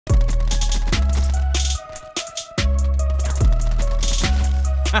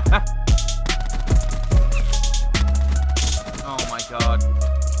Oh my god.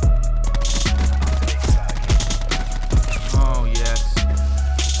 Oh yes.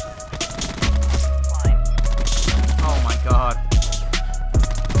 Oh my god.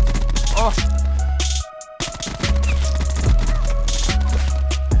 Oh.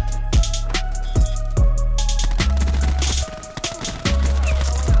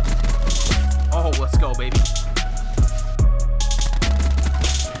 Oh, let's go, baby.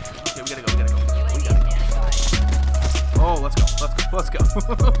 Okay, we gotta go. Oh, let's go.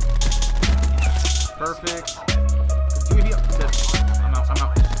 Perfect. UAV up. I'm out.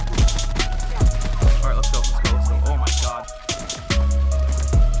 Alright, let's go. Oh my god.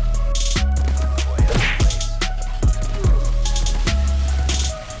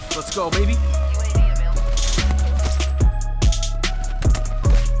 Let's go, baby.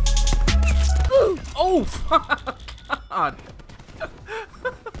 Oh, God.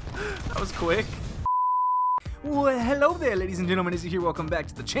 That was quick. Well, hello there, ladies and gentlemen. Izzy here. Welcome back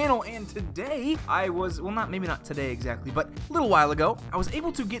to the channel. And today, maybe not today exactly, but a little while ago, I was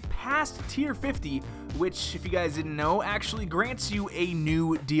able to get past tier 50, which, if you guys didn't know, actually grants you a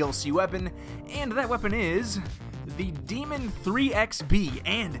new DLC weapon. And that weapon is the Daemon 3XB.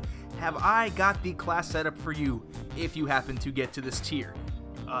 And have I got the class setup for you if you happen to get to this tier.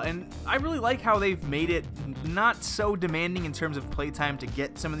 And I really like how they've made it not so demanding in terms of playtime to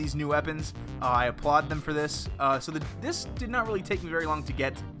get some of these new weapons. I applaud them for this. This did not really take me very long to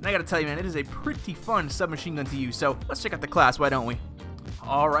get. And I gotta tell you, man, it is a pretty fun submachine gun to use. So let's check out the class, why don't we?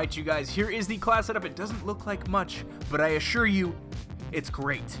 Alright, you guys, here is the class setup. It doesn't look like much, but I assure you, it's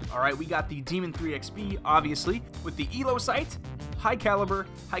great. Alright, we got the Daemon 3XB, obviously, with the ELO sight, high caliber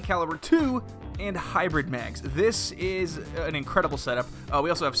 2, and hybrid mags. This is an incredible setup.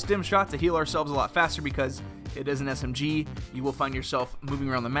 We also have stim shot to heal ourselves a lot faster because it is an SMG. You will find yourself moving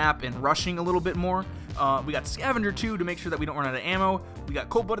around the map and rushing a little bit more. We got scavenger 2 to make sure that we don't run out of ammo. We got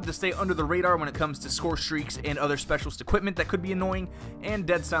cold-blooded to stay under the radar when it comes to score streaks and other specialist equipment that could be annoying. And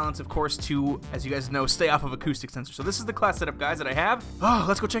dead silence, of course, to, as you guys know, stay off of acoustic sensor. So this is the class setup, guys, that I have. Oh,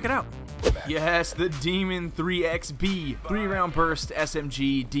 let's go check it out. Yes, the Daemon 3XB 3-round burst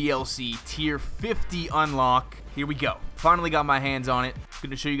SMG DLC tier 50 unlock. Here we go. Finally got my hands on it.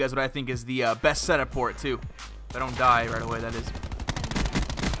 Going to show you guys what I think is the best setup for it, too. If I don't die right away, that is.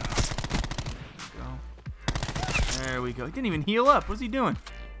 There we go. He didn't even heal up. What's he doing?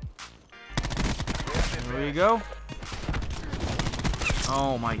 There we go.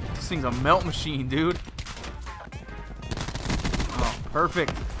 Oh my, this thing's a melt machine, dude. Oh,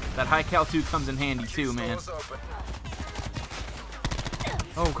 perfect. That high cal 2 comes in handy too, man.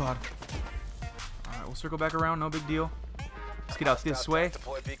 Oh god. Alright, we'll circle back around, no big deal. Let's get out this way.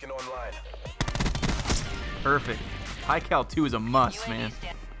 Perfect. High cal 2 is a must, man.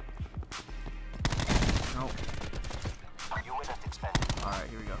 Nope. Alright,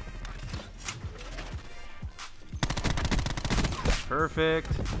 here we go. Perfect.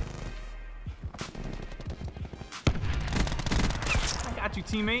 I got you,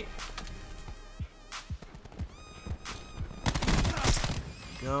 teammate.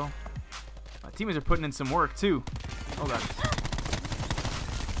 There we go. My teammates are putting in some work, too. Oh, God.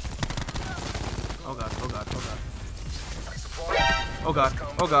 Oh, God. Oh, God. Oh, God. Oh, God.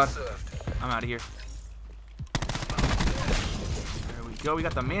 Oh, God. I'm out of here. There we go. We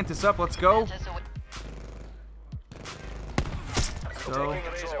got the Mantis up. Let's go. Let's go.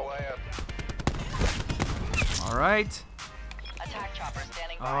 All right.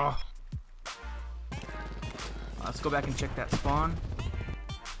 Oh. Let's go back and check that spawn.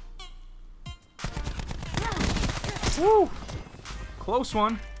 Woo! Close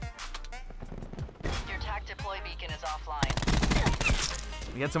one. Your TAC deploy beacon is offline.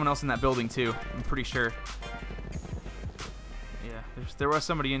 We had someone else in that building too, I'm pretty sure. Yeah, there was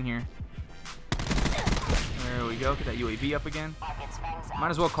somebody in here. There we go. Get that UAV up again. Might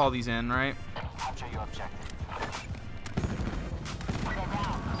as well call these in, right?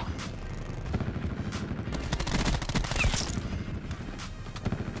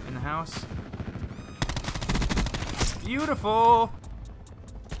 In the house. Beautiful.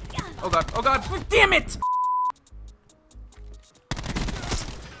 Oh god. Oh god. Damn it.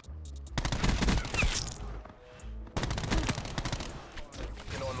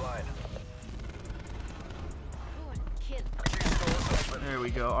 There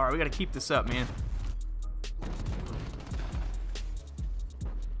we go. Alright, we gotta keep this up, man.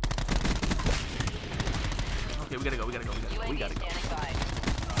 Okay, we gotta go. We gotta go.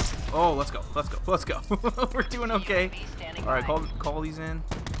 Oh, let's go. Let's go. We're doing okay. Alright, call these in.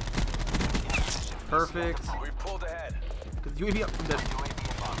 Perfect. We pulled ahead. UAV up. I'm dead.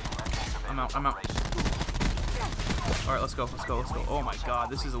 I'm out. Alright, let's go. Oh my god,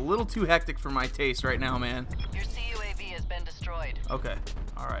 this is a little too hectic for my taste right now, man. Your CUAV has been destroyed. Okay.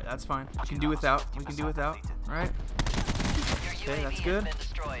 Alright, that's fine. We can do without. Alright. Your Okay, that's UAV good. has been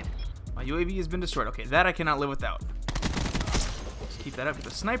destroyed. My UAV has been destroyed. Okay, that I cannot live without. Let's keep that up. Get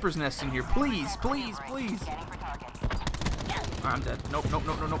the sniper's nest in here. Please. Alright, I'm dead. Nope.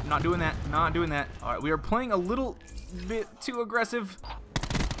 Not doing that. Alright, we are playing a little bit too aggressive.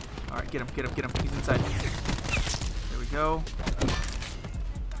 Alright, get him. He's inside. There we go.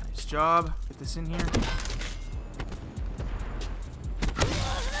 Nice job. Get this in here.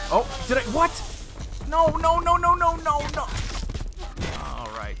 Oh, did I? What? No.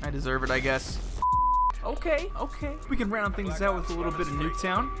 Alright, I deserve it, I guess. Okay. We can round things out with a little bit of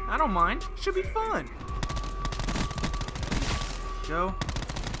Nuketown. I don't mind. Should be fun. Go.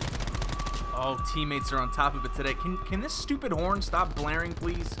 Oh, teammates are on top of it today. Can this stupid horn stop blaring,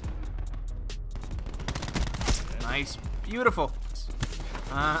 please? Nice. Beautiful.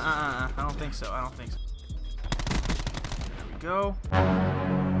 I don't think so. There we go.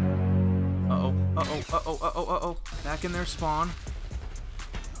 Uh-oh. Back in their spawn.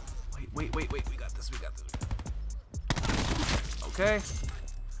 Wait. We got this. Okay.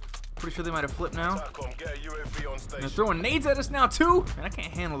 Pretty sure they might have flipped now. They're throwing nades at us now, too. Man, I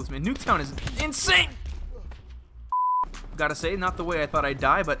can't handle this, man. Nuketown is insane. Gotta say, not the way I thought I'd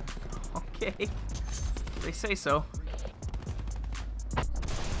die, but okay. They say so.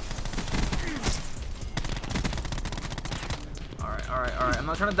 Alright. I'm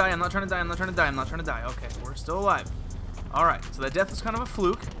not trying to die. Okay, we're still alive. Alright, so that death was kind of a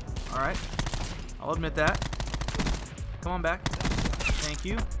fluke. Alright. I'll admit that. Come on back. Thank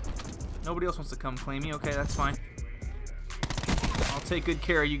you. Nobody else wants to come claim me. Okay, that's fine. I'll take good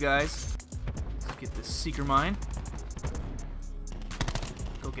care of you guys. Let's get this seeker mine.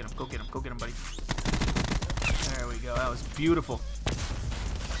 Go get him, buddy. There we go. That was beautiful.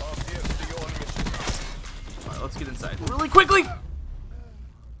 Alright, let's get inside really quickly.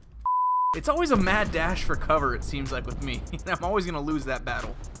 It's always a mad dash for cover, it seems like, with me. I'm always going to lose that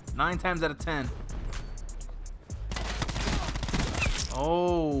battle. 9 times out of 10.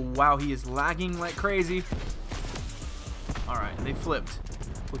 Oh, wow, he is lagging like crazy. Alright, they flipped.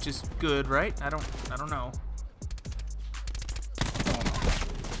 Which is good, right? I don't know.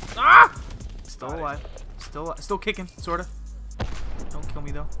 Ah! Still alive. Still kicking, sorta. Don't kill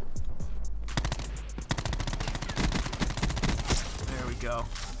me though. There we go.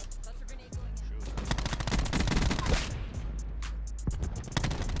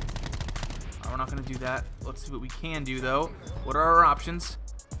 We're not gonna do that. Let's see what we can do though. What are our options?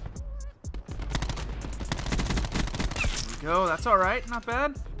 There we go. That's alright. Not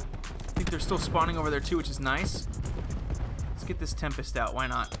bad. I think they're still spawning over there too, which is nice. Let's get this Tempest out. Why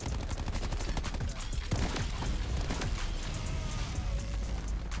not?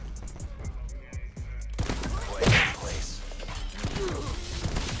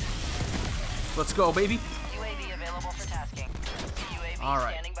 Let's go, baby. UAV available for tasking. UAV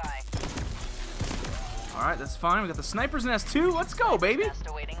Alright. standing by. Alright, that's fine. We got the sniper's nest too. Let's go, baby. Nest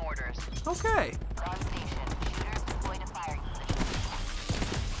awaiting orders. Okay. On station. Shooters deployed to firing position.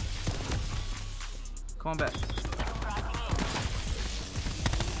 Come on back.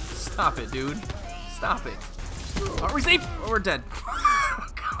 Stop it, dude. Stop it. Are we safe? Oh, we're dead.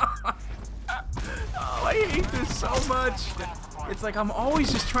 God. Oh, I hate this so much. It's like I'm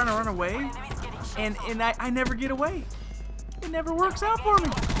always just trying to run away, and I never get away. It never works out for me.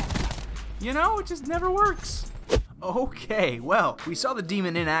 You know, it just never works. Okay, well, we saw the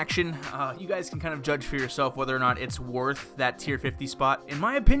Demon in action. You guys can kind of judge for yourself whether or not it's worth that tier 50 spot. In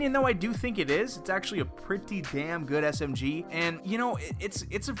my opinion, though, I do think it is. It's actually a pretty damn good SMG. And, you know,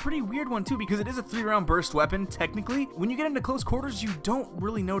 it's a pretty weird one, too, because it is a 3-round burst weapon, technically. When you get into close quarters, you don't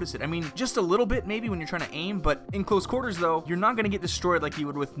really notice it. I mean, just a little bit, maybe, when you're trying to aim. But in close quarters, though, you're not going to get destroyed like you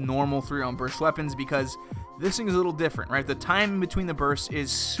would with normal 3-round burst weapons, because this thing is a little different, right? The time in between the bursts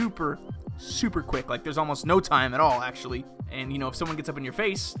is super quick. Like, there's almost no time at all, actually. And, you know, if someone gets up in your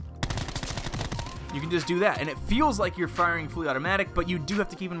face, you can just do that. And it feels like you're firing fully automatic, but you do have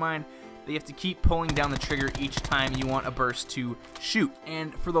to keep in mind that you have to keep pulling down the trigger each time you want a burst to shoot.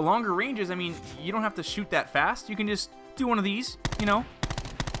 And for the longer ranges, I mean, you don't have to shoot that fast. You can just do one of these, you know,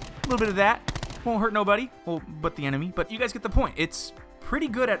 a little bit of that. Won't hurt nobody, well, but the enemy. But you guys get the point. It's pretty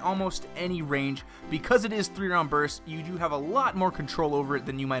good at almost any range. Because it is 3-round bursts, you do have a lot more control over it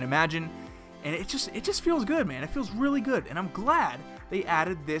than you might imagine. And it just feels good, man. It feels really good. And I'm glad they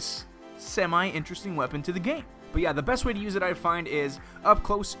added this semi-interesting weapon to the game. But yeah, the best way to use it, I find, is up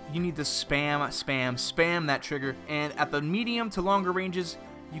close, you need to spam that trigger. And at the medium to longer ranges,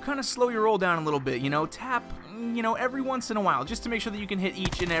 you kind of slow your roll down a little bit, you know, tap, you know, every once in a while, just to make sure that you can hit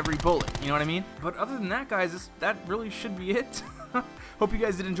each and every bullet, you know what I mean? But other than that, guys, that really should be it. Hope you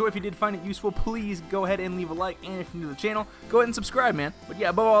guys did enjoy. If you did find it useful, please go ahead and leave a like, and if you're new to the channel, go ahead and subscribe, man. But yeah,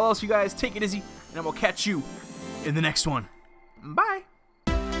 above all else, you guys, take it easy, and I will catch you in the next one. Bye!